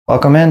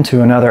Welcome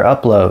into another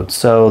upload.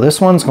 So this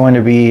one's going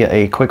to be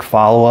a quick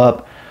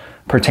follow-up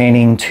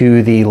pertaining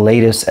to the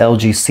latest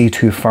LG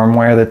C2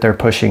 firmware that they're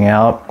pushing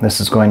out.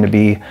 This is going to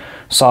be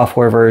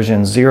software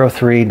version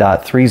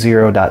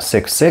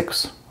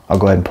 03.30.66. I'll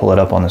go ahead and pull it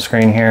up on the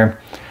screen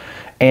here.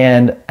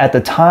 And at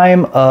the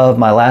time of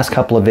my last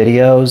couple of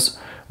videos,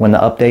 when the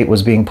update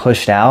was being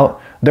pushed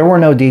out, there were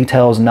no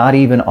details, not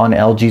even on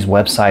LG's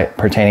website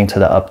pertaining to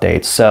the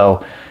update.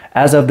 So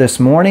as of this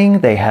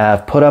morning, they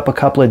have put up a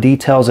couple of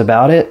details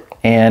about it,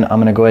 and I'm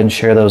gonna go ahead and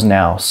share those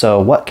now.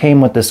 So what came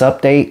with this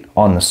update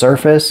on the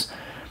surface?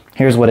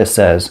 Here's what it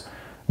says.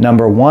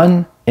 Number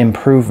 1,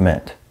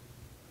 improvement.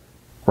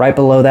 Right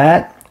below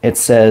that, it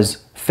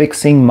says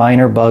fixing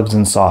minor bugs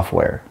in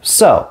software.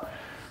 So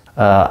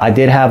I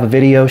did have a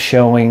video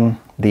showing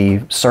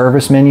the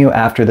service menu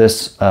after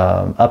this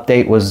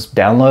update was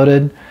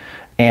downloaded,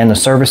 and the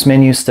service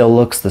menu still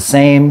looks the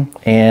same,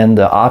 and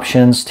the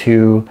options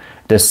to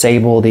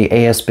disable the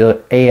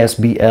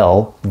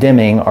ASBL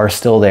dimming are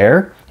still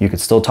there. You could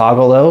still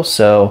toggle those.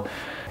 So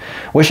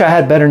wish I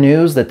had better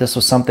news that this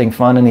was something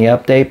fun in the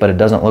update, but it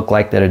doesn't look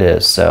like that it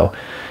is. So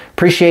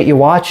appreciate you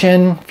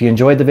watching. If you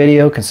enjoyed the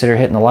video, consider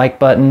hitting the like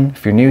button.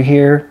 If you're new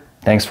here,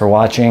 thanks for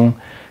watching.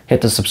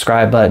 Hit the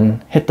subscribe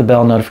button, hit the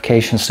bell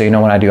notification so you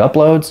know when I do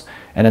uploads,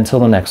 and until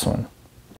the next one.